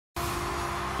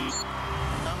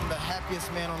I'm the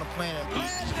happiest man on the planet.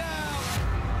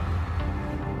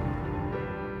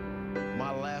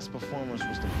 My last performance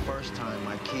was the first time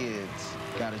my kids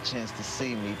got a chance to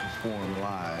see me perform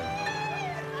live.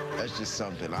 That's just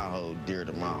something I hold dear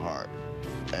to my heart,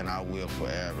 and I will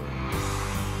forever.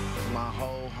 My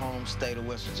whole home state of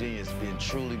West Virginia has been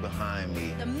truly behind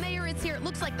me. The mayor is here. It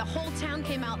looks like the whole town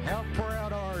came out. How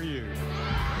proud are you?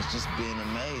 It's just been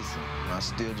amazing. I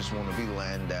still just want to be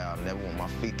Landau. I never want my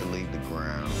feet to leave the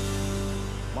ground.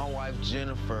 My wife,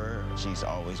 Jennifer, she's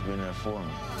always been there for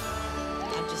me.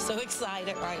 I'm just so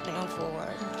excited right now for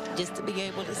just to be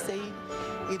able to see,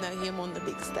 you know, him on the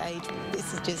big stage.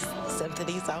 This is just something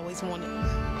he's always wanted.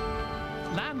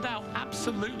 Landau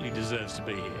absolutely deserves to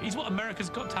be here. He's what America's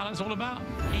Got Talent's all about.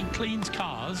 He cleans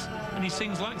cars and he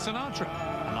sings like Sinatra.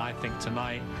 And I think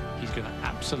tonight he's going to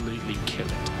absolutely kill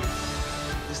it.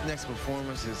 This next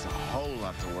performance is a whole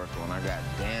lot to work on. I got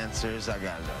dancers, I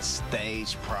got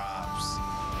stage props.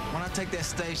 When I take that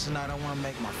stage tonight, I want to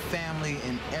make my family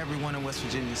and everyone in West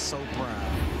Virginia so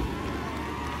proud.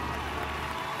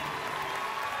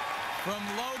 From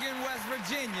Logan, West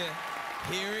Virginia,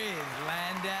 here is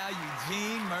Landau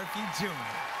Eugene Murphy Jr.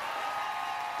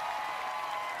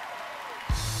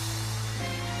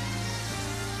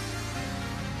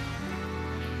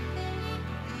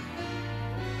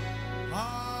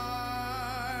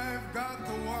 I've got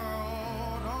the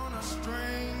world on a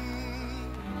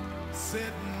string,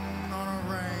 sitting on a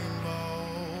rainbow.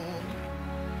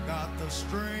 Got the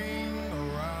string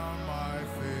around my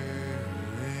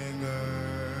finger.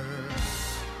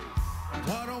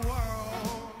 What a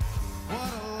world,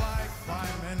 what a life,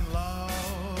 I'm in love.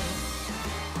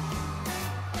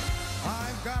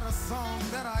 I've got a song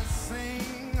that I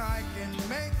sing, I can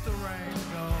make the rain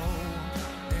go.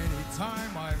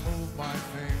 Anytime I move my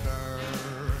finger,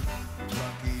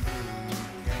 lucky me,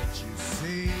 can't you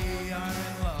see I'm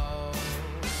in love?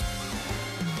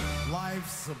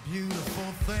 Life's a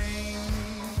beautiful thing,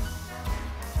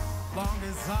 long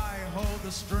as I hold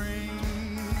the string.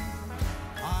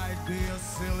 I'd be a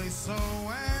silly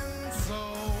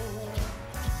so-and-so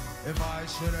if I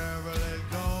should ever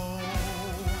let go.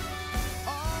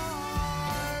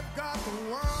 I've got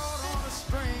the world on a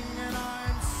string and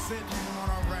I'm sitting on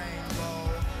a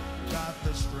rainbow. Got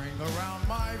the string around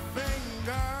my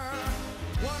finger.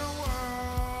 What a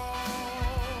world.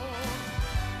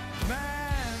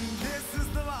 Man, this is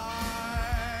the life.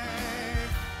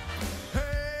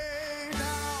 Hey,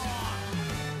 now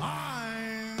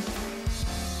I'm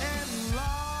in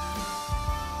love.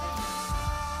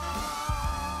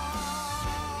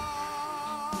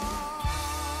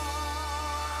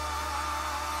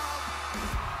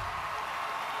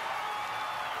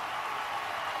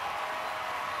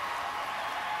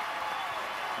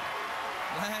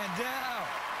 Landau.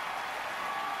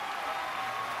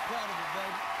 Incredible,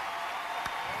 baby.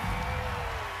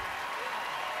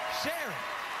 Sharon.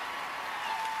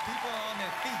 People are on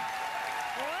their feet.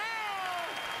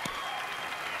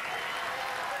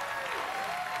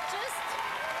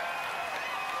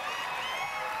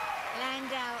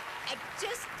 Landau,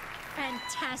 just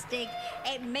fantastic.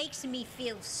 It makes me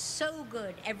feel so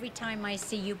good every time I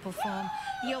see you perform.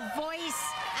 Your voice,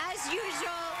 as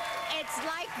usual, it's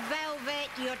like velvet.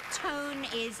 Your tone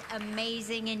is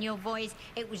amazing in your voice.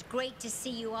 It was great to see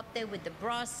you up there with the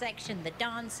brass section, the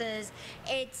dancers.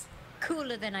 It's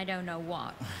cooler than I don't know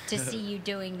what to see you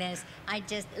doing this. I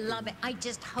just love it. I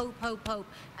just hope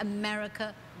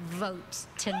America votes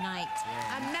tonight.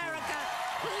 America,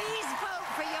 please vote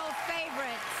for your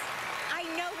favorites. I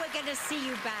know we're going to see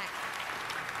you back.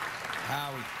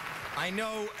 Howie, I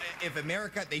know if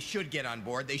America, they should get on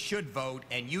board, they should vote,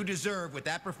 and you deserve, with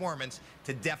that performance,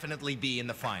 to definitely be in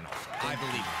the finals. I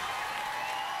believe it.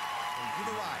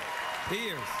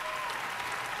 Pierce.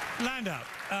 Landau,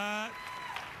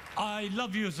 I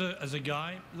love you as a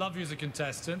guy, love you as a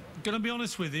contestant. Gonna be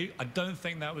honest with you, I don't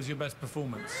think that was your best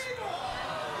performance.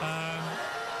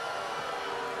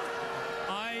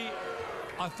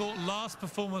 I thought last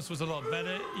performance was a lot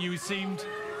better. You seemed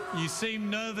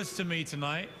nervous to me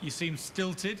tonight. You seemed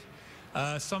stilted.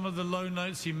 Some of the low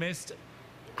notes you missed.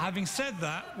 Having said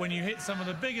that, when you hit some of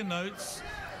the bigger notes,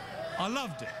 I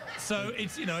loved it. So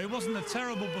it's, you know, it wasn't a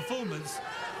terrible performance,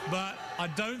 but I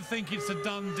don't think it's a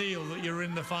done deal that you're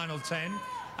in the final 10,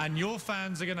 and your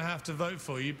fans are going to have to vote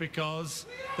for you because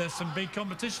there's some big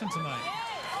competition tonight.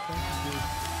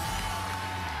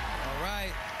 All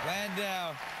right,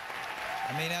 Landau.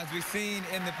 I mean, as we've seen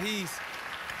in the piece,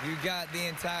 you got the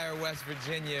entire West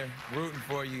Virginia rooting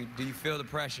for you. Do you feel the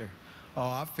pressure? Oh,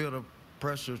 I feel the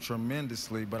pressure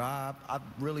tremendously, but I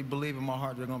really believe in my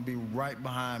heart they're going to be right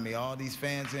behind me. All these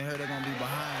fans in here, they're going to be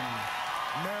behind me.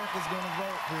 America's going to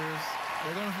vote, Pierce.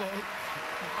 They're going to vote.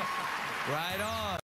 Right on.